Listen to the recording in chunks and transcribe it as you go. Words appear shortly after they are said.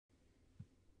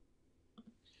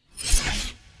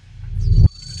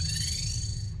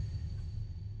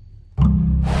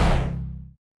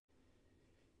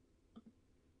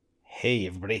Hey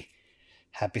everybody,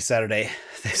 happy Saturday.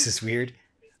 This is weird.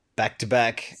 Back to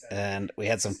back, and we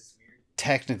had some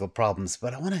technical problems,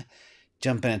 but I want to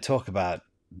jump in and talk about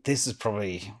this is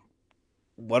probably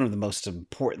one of the most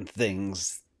important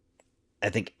things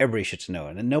I think everybody should know.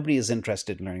 And nobody is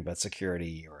interested in learning about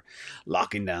security or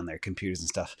locking down their computers and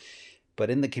stuff.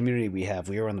 But in the community we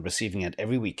are on the receiving end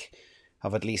every week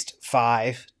of at least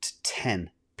 5 to 10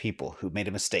 people who made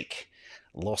a mistake,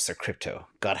 lost their crypto,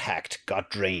 got hacked, got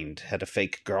drained, had a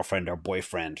fake girlfriend or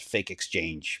boyfriend, fake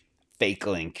exchange, fake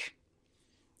link.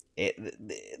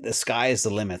 The sky is the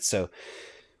limit. So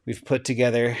we've put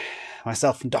together,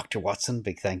 myself and Dr. Watson,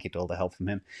 big thank you to all the help from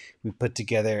him, we put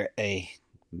together a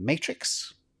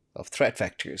matrix of threat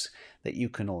vectors that you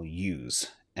can all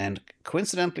use. And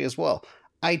coincidentally as well,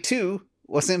 I too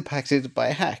was impacted by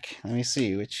a hack. Let me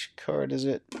see, which card is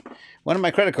it? One of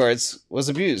my credit cards was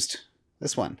abused.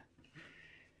 This one.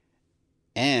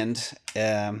 And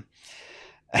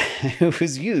it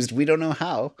was used. We don't know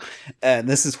how. And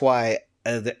this is why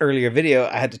the earlier video,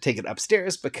 I had to take it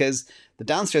upstairs because the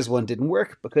downstairs one didn't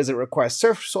work because it requires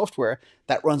software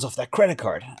that runs off that credit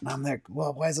card. And I'm like,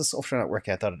 well, why is the software not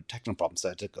working? I thought it was a technical problem, so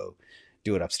I had to go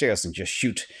do it upstairs and just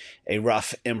shoot a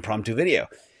rough impromptu video.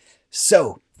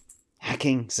 So,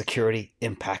 hacking security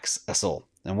impacts us all.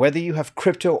 And whether you have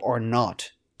crypto or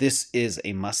not, this is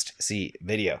a must-see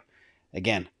video.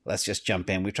 Again, let's just jump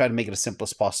in. We try to make it as simple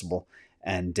as possible,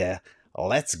 and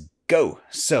let's go.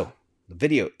 So, the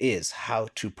video is how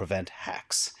to prevent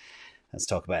hacks. Let's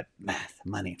talk about math,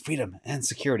 money, freedom, and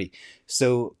security.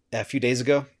 So, a few days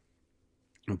ago,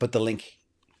 I put the link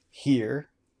here,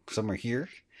 somewhere here,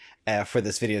 for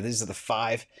this video. These are the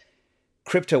 5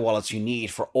 crypto wallets you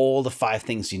need for all the 5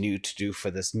 things you need to do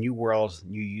for this new world,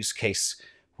 new use case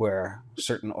where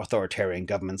certain authoritarian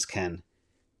governments can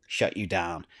shut you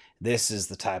down. This is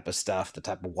the type of stuff, the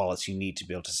type of wallets you need to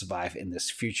be able to survive in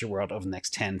this future world over the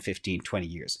next 10, 15, 20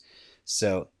 years.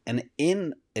 So, and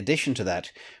in addition to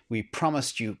that, we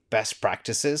promised you best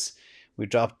practices. We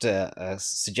dropped a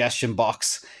suggestion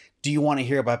box. Do you want to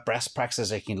hear about best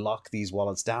practices that can lock these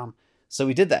wallets down? So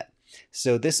we did that.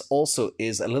 So this also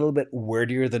is a little bit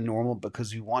wordier than normal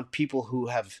because we want people who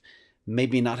have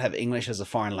maybe not have English as a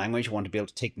foreign language, want to be able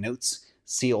to take notes,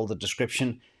 see all the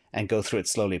description, and go through it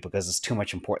slowly because there's too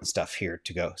much important stuff here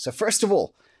to go. So first of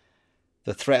all,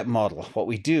 the threat model. What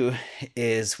we do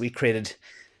is we created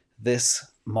this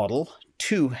model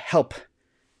to help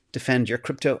defend your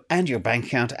crypto and your bank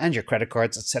account and your credit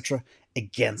cards, etc.,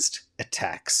 against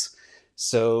attacks.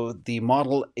 So the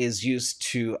model is used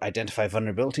to identify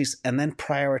vulnerabilities and then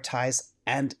prioritize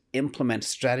and implement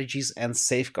strategies and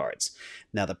safeguards.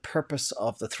 Now, the purpose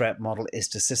of the threat model is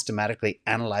to systematically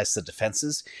analyze the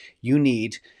defenses you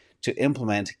need to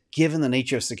implement given the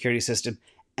nature of the security system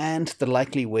and the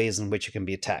likely ways in which it can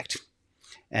be attacked.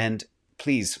 And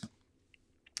please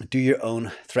do your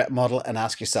own threat model and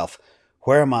ask yourself,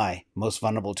 where am I most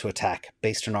vulnerable to attack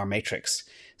based on our matrix?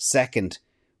 Second,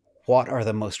 what are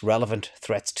the most relevant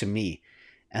threats to me?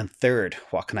 And third,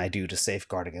 what can I do to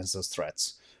safeguard against those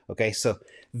threats? Okay, so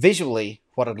visually,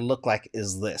 what it'll look like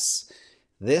is this.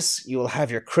 This, you will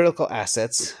have your critical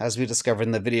assets, as we discovered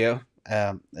in the video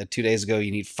 2 days ago.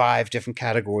 You need 5 different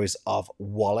categories of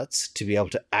wallets to be able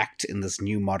to act in this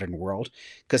new modern world.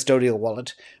 Custodial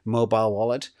wallet, mobile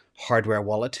wallet, hardware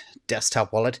wallet,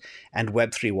 desktop wallet, and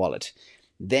Web3 wallet.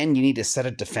 Then you need a set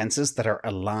of defenses that are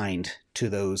aligned to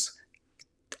those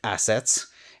assets.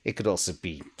 It could also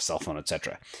be cell phone,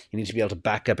 etc. You need to be able to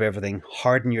back up everything,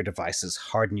 harden your devices,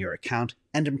 harden your account,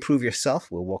 and improve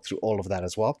yourself. We'll walk through all of that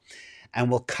as well.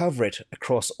 And we'll cover it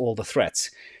across all the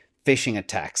threats. Phishing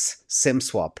attacks, SIM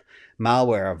swap,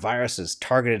 malware, viruses,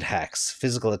 targeted hacks,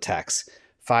 physical attacks,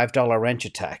 $5 wrench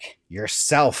attack,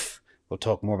 yourself. We'll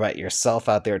talk more about yourself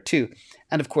out there too.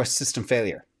 And of course, system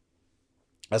failure.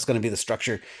 That's going to be the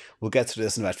structure. We'll get through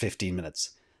this in about 15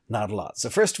 minutes. Not a lot. So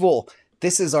first of all,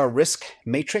 this is our risk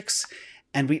matrix,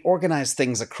 and we organize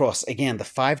things across, again, the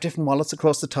 5 different wallets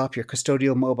across the top, your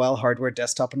custodial, mobile, hardware,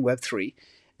 desktop, and Web3,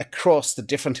 across the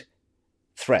different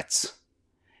threats.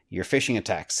 Your phishing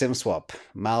attack, SIM swap,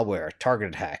 malware,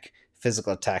 targeted hack,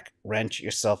 physical attack, wrench,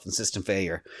 yourself, and system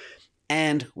failure.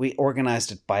 And we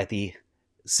organized it by the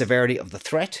severity of the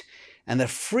threat and the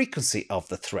frequency of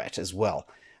the threat as well.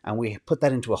 And we put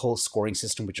that into a whole scoring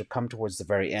system, which will come towards the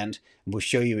very end, and we'll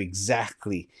show you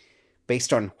exactly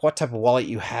based on what type of wallet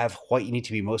you have, what you need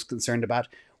to be most concerned about.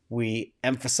 We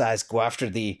emphasize go after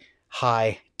the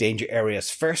high danger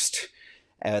areas first,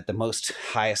 at the most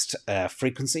highest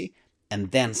frequency,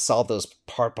 and then solve those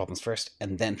hard problems first,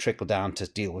 and then trickle down to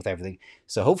deal with everything.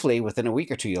 So hopefully within a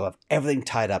week or two, you'll have everything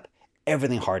tied up,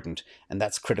 everything hardened, and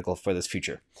that's critical for this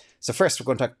future. So first, we're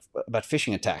going to talk about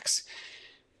phishing attacks.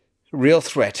 Real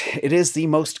threat. It is the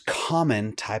most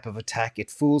common type of attack. It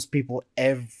fools people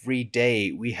every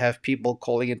day. We have people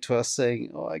calling into us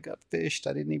saying, oh, I got phished.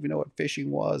 I didn't even know what phishing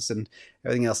was, and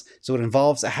everything else. So it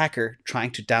involves a hacker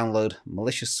trying to download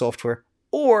malicious software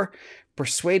or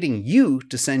persuading you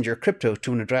to send your crypto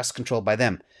to an address controlled by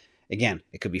them. Again,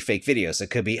 it could be fake videos. It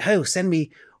could be, oh, send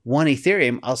me 1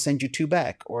 Ethereum, I'll send you 2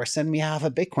 back. Or send me half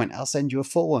a Bitcoin, I'll send you a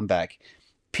full one back.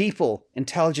 People,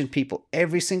 intelligent people,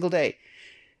 every single day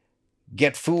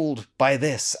get fooled by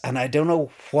this, and I don't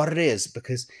know what it is,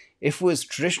 because if it was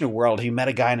traditional world, you met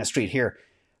a guy in the street here,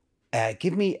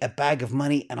 give me a bag of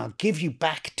money and I'll give you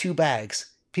back 2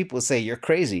 bags. People will say you're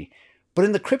crazy. But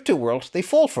in the crypto world, they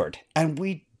fall for it, and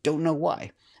we don't know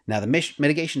why. Now, the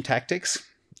mitigation tactics,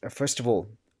 first of all,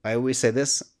 I always say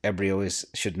this, everybody always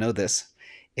should know this.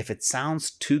 If it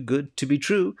sounds too good to be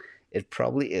true, it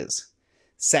probably is.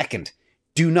 Second,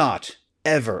 do not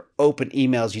ever open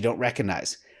emails you don't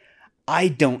recognize. I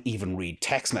don't even read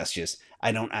text messages.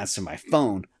 I don't answer my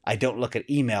phone. I don't look at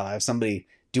email. I have somebody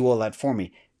do all that for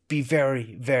me. Be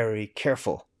very, very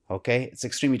careful, okay? It's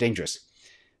extremely dangerous.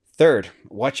 Third,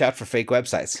 watch out for fake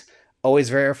websites. Always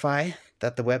verify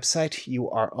that the website you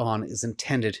are on is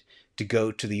intended to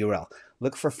go to the URL.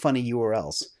 Look for funny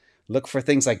URLs. Look for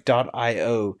things like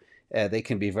 .io. They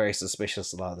can be very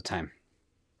suspicious a lot of the time.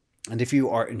 And if you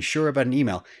are unsure about an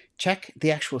email, check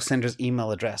the actual sender's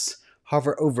email address.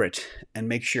 Hover over it and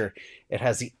make sure it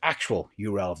has the actual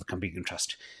URL of the company you can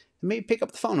trust. And maybe pick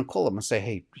up the phone and call them and say,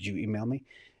 hey, did you email me?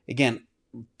 Again,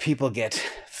 people get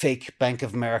fake Bank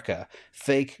of America,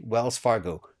 fake Wells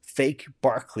Fargo, fake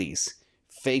Barclays,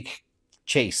 fake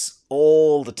Chase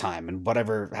all the time, and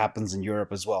whatever happens in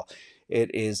Europe as well.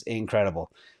 It is incredible.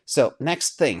 So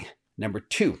next thing, number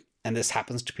 2, and this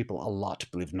happens to people a lot,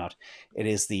 believe it or not, it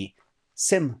is the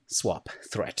SIM swap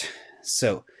threat.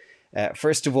 So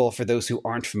first of all, for those who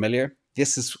aren't familiar,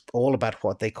 this is all about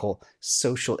what they call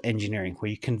social engineering,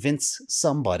 where you convince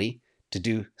somebody to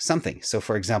do something. So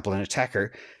for example, an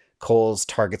attacker calls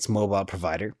target's mobile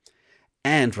provider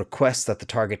and requests that the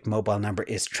target mobile number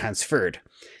is transferred.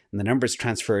 And the number is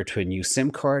transferred to a new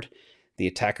SIM card. The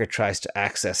attacker tries to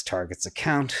access target's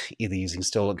account, either using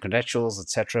stolen credentials,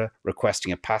 etc.,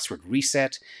 requesting a password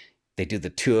reset. They do the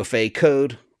 2FA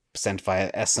code, sent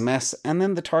via SMS, and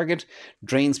then the target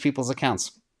drains people's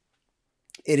accounts.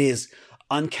 It is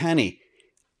uncanny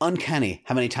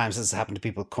how many times this has happened to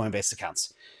people with Coinbase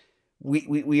accounts.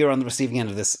 We are on the receiving end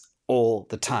of this all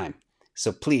the time.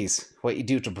 So please, what you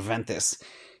do to prevent this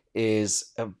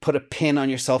is put a pin on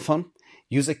your cell phone,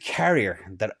 use a carrier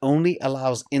that only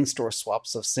allows in-store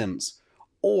swaps of SIMs,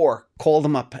 or call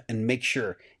them up and make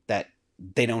sure that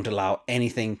they don't allow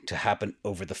anything to happen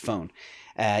over the phone.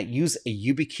 Use a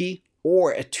YubiKey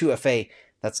or a 2FA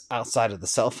that's outside of the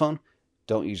cell phone.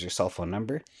 Don't use your cell phone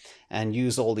number, and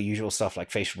use all the usual stuff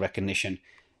like facial recognition,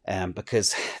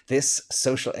 because this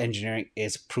social engineering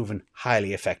is proven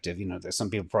highly effective. You know, there's some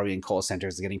people probably in call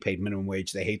centers getting paid minimum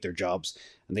wage. They hate their jobs,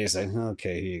 and they're saying,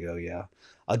 okay, here you go. Yeah,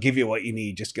 I'll give you what you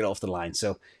need. Just get off the line.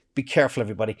 So be careful,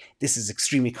 everybody. This is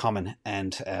extremely common,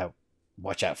 and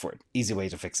watch out for it. Easy way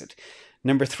to fix it.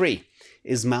 Number 3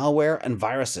 is malware and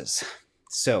viruses.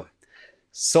 So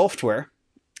software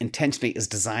intentionally is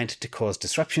designed to cause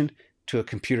disruption to a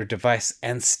computer device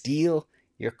and steal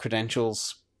your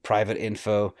credentials, private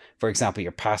info, for example,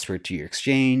 your password to your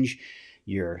exchange,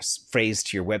 your phrase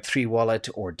to your Web3 wallet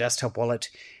or desktop wallet.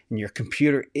 And your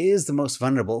computer is the most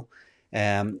vulnerable,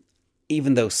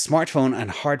 even though smartphone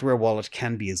and hardware wallet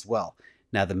can be as well.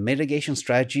 Now, the mitigation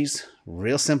strategies,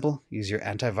 real simple. Use your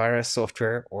antivirus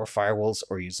software or firewalls,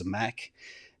 or use a Mac.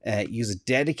 Use a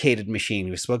dedicated machine.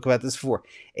 We spoke about this before.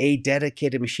 A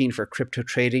dedicated machine for crypto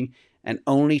trading, and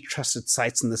only trusted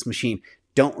sites in this machine.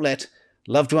 Don't let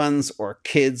loved ones or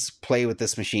kids play with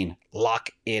this machine. Lock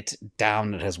it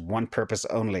down. It has one purpose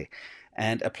only.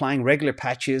 And applying regular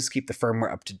patches, keep the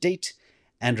firmware up to date.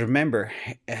 And remember,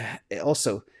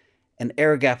 also, an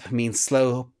error gap means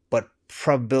slow, but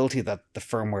probability that the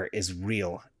firmware is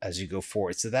real as you go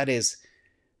forward. So that is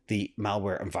the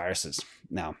malware and viruses.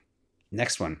 Now,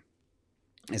 next one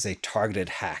is a targeted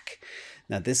hack.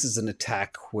 Now, this is an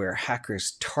attack where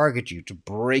hackers target you to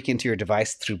break into your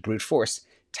device through brute force,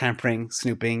 tampering,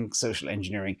 snooping, social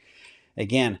engineering.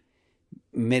 Again,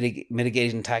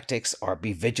 mitigating tactics are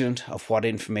be vigilant of what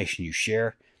information you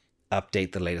share,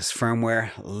 update the latest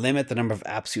firmware, limit the number of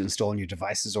apps you install on your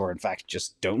devices, or in fact,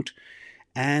 just don't,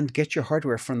 and get your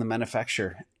hardware from the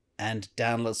manufacturer and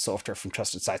download software from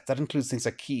trusted sites. That includes things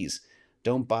like keys.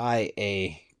 Don't buy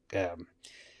a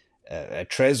a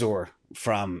Trezor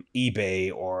from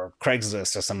eBay or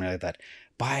Craigslist or something like that,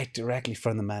 buy it directly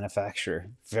from the manufacturer.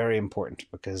 Very important,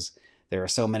 because there are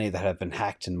so many that have been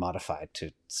hacked and modified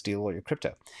to steal all your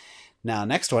crypto. Now,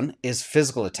 next one is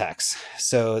physical attacks.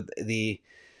 So this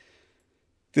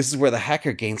is where the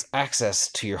hacker gains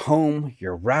access to your home,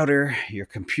 your router, your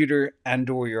computer, and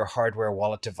or your hardware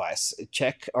wallet device.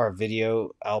 Check our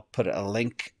video. I'll put a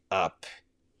link up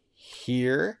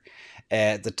here.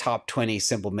 The top 20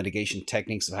 simple mitigation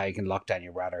techniques of how you can lock down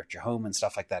your router at your home and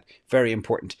stuff like that. Very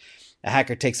important. A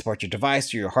hacker takes apart your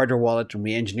device or your hardware wallet and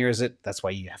re-engineers it. That's why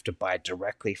you have to buy it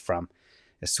directly from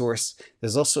a source.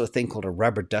 There's also a thing called a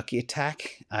rubber ducky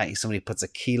attack. Somebody puts a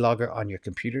keylogger on your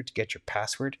computer to get your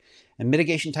password. And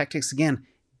mitigation tactics, again,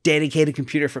 dedicated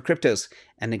computer for cryptos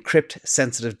and encrypt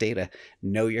sensitive data.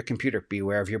 Know your computer, be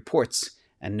aware of your ports,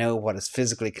 and know what is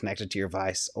physically connected to your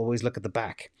device. Always look at the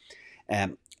back.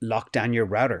 Lock down your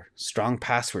router, strong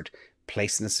password,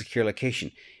 place in a secure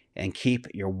location, and keep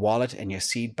your wallet and your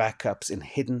seed backups in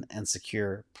hidden and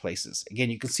secure places.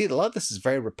 Again, you can see that a lot of this is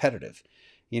very repetitive,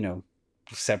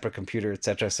 separate computer,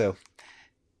 etc. So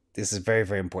this is very,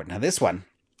 very important. Now, this one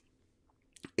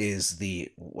is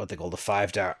what they call the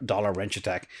 $5 wrench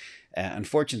attack.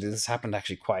 Unfortunately, this happened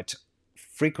actually quite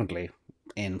frequently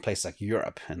in places like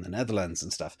Europe and the Netherlands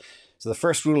and stuff. So the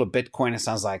first rule of Bitcoin, it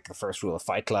sounds like the first rule of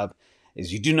Fight Club,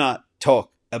 is you do not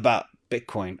talk about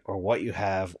Bitcoin or what you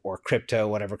have or crypto,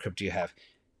 whatever crypto you have.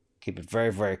 Keep it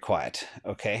very, very quiet.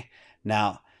 Okay.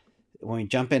 Now, when we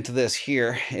jump into this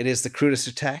here, it is the crudest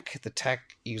attack. The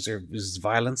attack user uses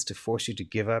violence to force you to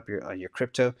give up your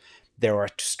crypto. There are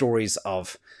stories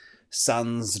of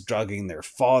sons drugging their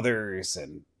fathers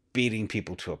and beating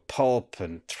people to a pulp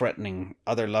and threatening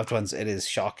other loved ones. It is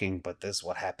shocking, but this is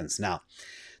what happens. Now,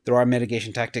 there are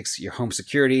mitigation tactics. Your home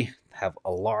security, have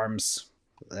alarms,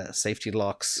 safety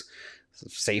locks,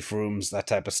 safe rooms, that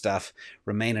type of stuff.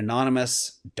 Remain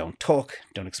anonymous. Don't talk.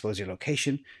 Don't expose your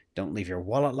location. Don't leave your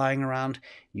wallet lying around.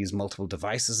 Use multiple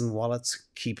devices and wallets.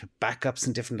 Keep backups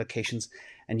in different locations.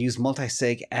 And use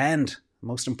multi-sig and,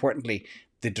 most importantly,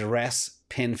 the duress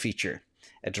pin feature.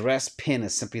 A duress pin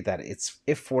is simply that it's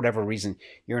if for whatever reason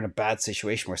you're in a bad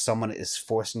situation where someone is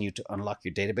forcing you to unlock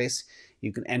your database,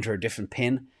 you can enter a different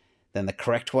pin than the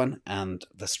correct one, and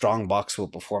the strong box will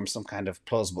perform some kind of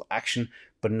plausible action,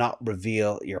 but not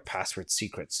reveal your password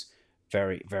secrets.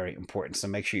 Very, very important. So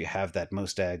make sure you have that.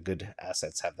 Most good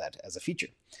assets have that as a feature.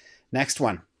 Next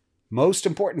one, most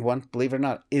important one, believe it or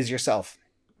not, is yourself.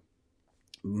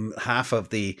 Half of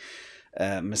the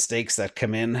mistakes that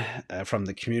come in from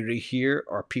the community here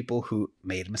are people who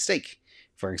made a mistake.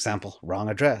 For example, wrong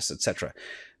address, etc.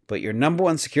 But your number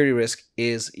one security risk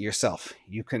is yourself.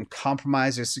 You can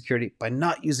compromise your security by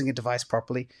not using a device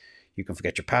properly. You can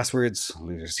forget your passwords,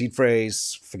 lose your seed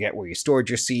phrase, forget where you stored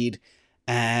your seed,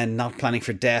 and not planning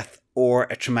for death or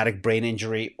a traumatic brain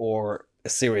injury or a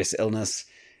serious illness.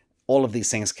 All of these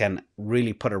things can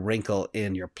really put a wrinkle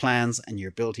in your plans and your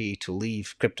ability to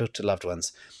leave crypto to loved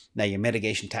ones. Now, your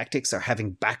mitigation tactics are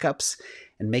having backups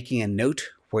and making a note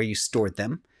where you stored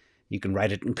them. You can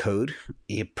write it in code.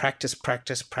 You practice.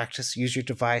 Use your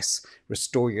device,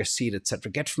 restore your seed, etc.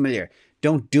 Get familiar.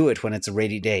 Don't do it when it's a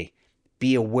rainy day.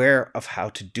 Be aware of how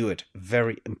to do it.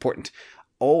 Very important.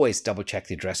 Always double check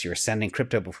the address you're sending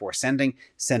crypto before sending.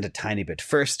 Send a tiny bit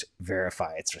first.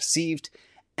 Verify it's received.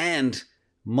 And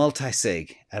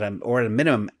multi-sig, or at a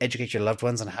minimum, educate your loved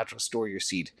ones on how to restore your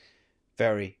seed.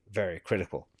 Very, very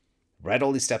critical. Write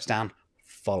all these steps down.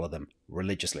 Follow them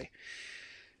religiously.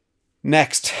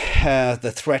 Next,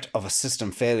 the threat of a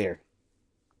system failure.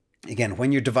 Again,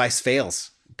 when your device fails,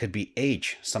 it could be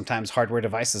age. Sometimes hardware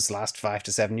devices last 5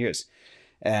 to 7 years.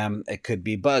 It could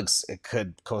be bugs. It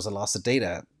could cause a loss of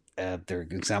data. There are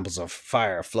examples of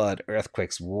fire, flood,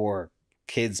 earthquakes, war,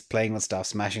 kids playing with stuff,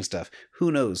 smashing stuff.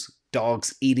 Who knows?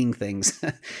 Dogs eating things.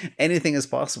 Anything is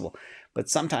possible. But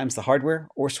sometimes the hardware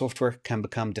or software can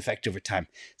become defective over time.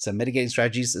 So mitigating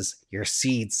strategies is your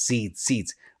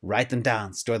seeds. Write them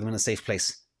down, store them in a safe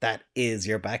place. That is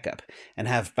your backup. And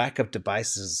have backup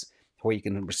devices where you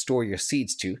can restore your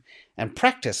seeds to, and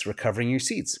practice recovering your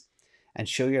seeds. And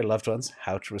show your loved ones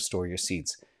how to restore your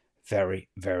seeds. Very,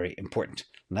 very important.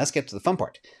 And let's get to the fun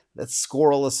part. Let's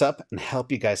score all this up and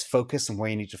help you guys focus on where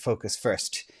you need to focus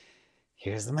first.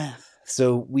 Here's the math.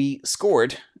 So we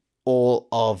scored all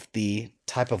of the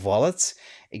type of wallets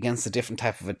against the different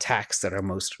type of attacks that are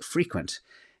most frequent.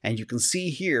 And you can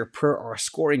see here, per our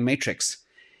scoring matrix,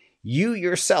 you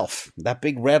yourself, that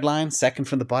big red line, second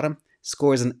from the bottom,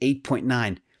 scores an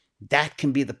 8.9. That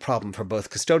can be the problem for both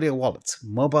custodial wallets,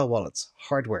 mobile wallets,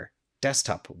 hardware,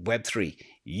 desktop, Web3.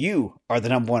 You are the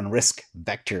number one risk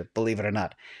vector, believe it or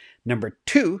not. Number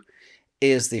 2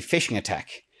 is the phishing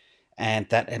attack, and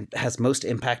that has most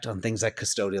impact on things like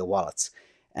custodial wallets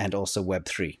and also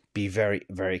Web3. Be very,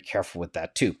 very careful with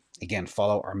that too. Again,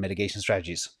 follow our mitigation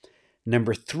strategies.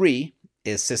 Number 3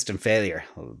 is system failure.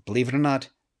 Believe it or not,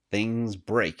 things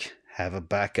break. Have a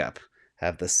backup.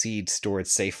 Have the seed stored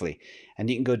safely. And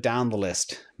you can go down the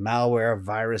list. Malware,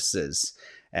 viruses,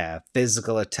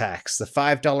 physical attacks. The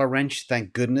 $5 wrench,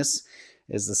 thank goodness,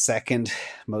 is the second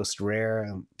most rare,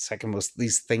 second most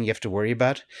least thing you have to worry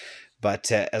about.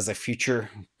 But as the future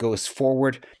goes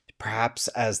forward, perhaps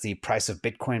as the price of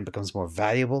Bitcoin becomes more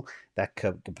valuable, that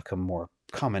could become more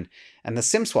common. And the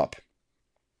SIM swap,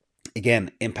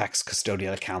 again, impacts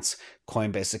custodial accounts,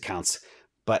 Coinbase accounts,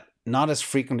 but not as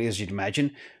frequently as you'd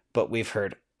imagine. But we've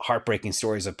heard heartbreaking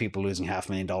stories of people losing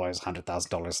 $500,000,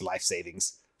 $100,000 life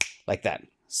savings like that.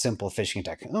 Simple phishing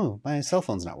attack. Oh, my cell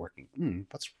phone's not working.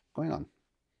 What's going on?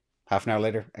 Half an hour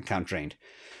later, account drained.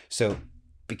 So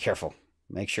be careful.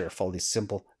 Make sure to follow these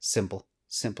simple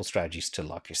strategies to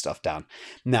lock your stuff down.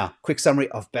 Now, quick summary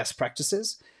of best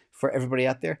practices for everybody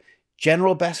out there.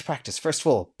 General best practice. First of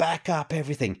all, back up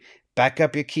everything. Back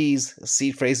up your keys,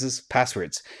 seed phrases,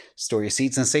 passwords. Store your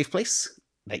seeds in a safe place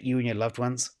that you and your loved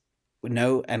ones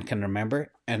know and can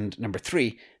remember. And number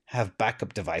 3, have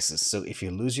backup devices. So if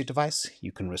you lose your device,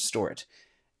 you can restore it.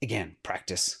 Again,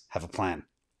 practice, have a plan.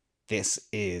 This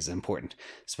is important,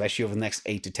 especially over the next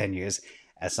 8 to 10 years,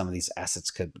 as some of these assets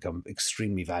could become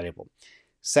extremely valuable.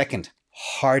 Second,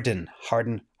 harden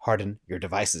your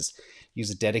devices. Use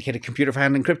a dedicated computer for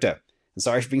handling crypto. I'm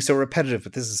sorry for being so repetitive,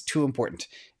 but this is too important.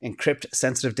 Encrypt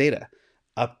sensitive data.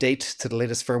 Update to the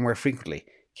latest firmware frequently.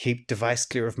 Keep device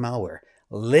clear of malware.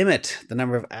 Limit the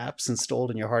number of apps installed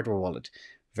in your hardware wallet.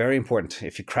 Very important.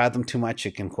 If you crowd them too much,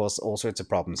 it can cause all sorts of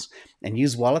problems. And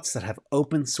use wallets that have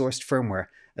open sourced firmware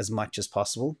as much as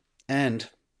possible. And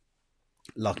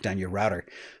lock down your router.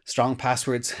 Strong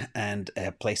passwords and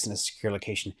place in a secure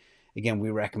location. Again, we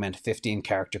recommend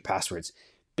 15-character passwords.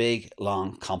 Big,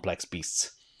 long, complex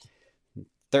beasts.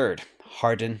 Third,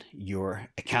 harden your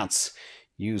accounts.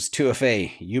 Use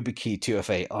 2FA, YubiKey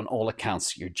 2FA on all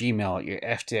accounts, your Gmail, your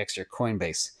FTX, your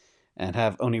Coinbase, and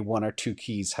have only 1 or 2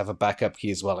 keys. Have a backup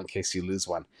key as well in case you lose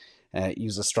one.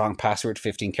 Use a strong password,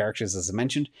 15 characters as I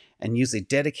mentioned, and use a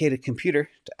dedicated computer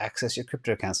to access your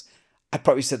crypto accounts. I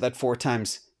probably said that 4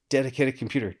 times. Dedicated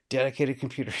computer, dedicated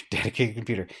computer, dedicated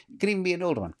computer. It could even be an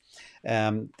old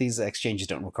one. These exchanges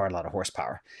don't require a lot of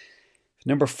horsepower.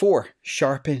 Number 4,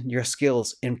 sharpen your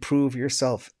skills. Improve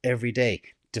yourself every day.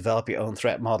 Develop your own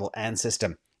threat model and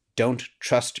system. Don't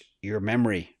trust your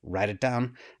memory. Write it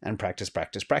down and practice,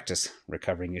 practice, practice.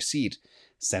 Recovering your seed.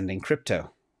 Sending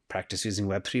crypto. Practice using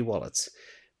Web3 wallets.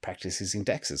 Practice using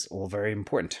DEXs. All very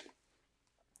important.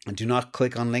 And do not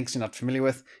click on links you're not familiar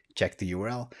with. Check the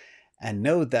URL. And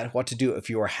know that what to do if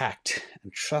you are hacked.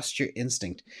 And trust your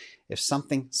instinct. If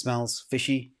something smells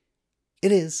fishy,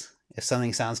 it is. If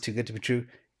something sounds too good to be true,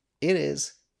 it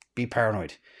is. Be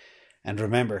paranoid. And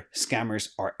remember,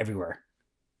 scammers are everywhere.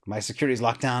 My security is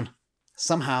locked down.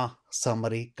 Somehow,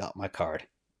 somebody got my card.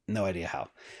 No idea how.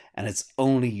 And it's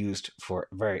only used for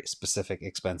very specific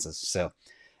expenses. So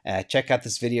check out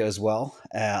this video as well.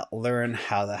 Learn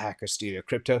how the hackers steal your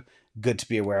crypto. Good to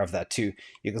be aware of that too.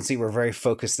 You can see we're very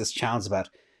focused. This channel is about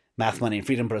math, money, and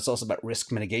freedom, but it's also about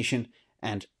risk mitigation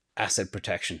and asset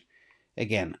protection.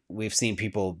 Again, we've seen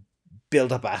people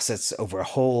build up assets over a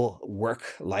whole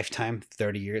work lifetime,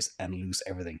 30 years, and lose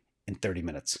everything in 30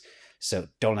 minutes. So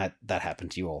don't let that happen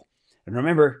to you all. And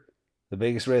remember, the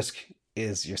biggest risk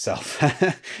is yourself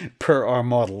per our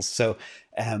models. So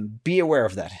be aware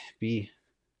of that. Be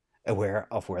aware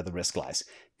of where the risk lies.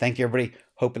 Thank you, everybody.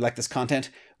 Hope you like this content.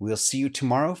 We'll see you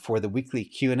tomorrow for the weekly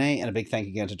Q&A. And a big thank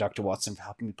you again to Dr. Watson for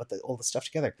helping me put all this stuff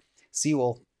together. See you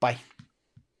all. Bye.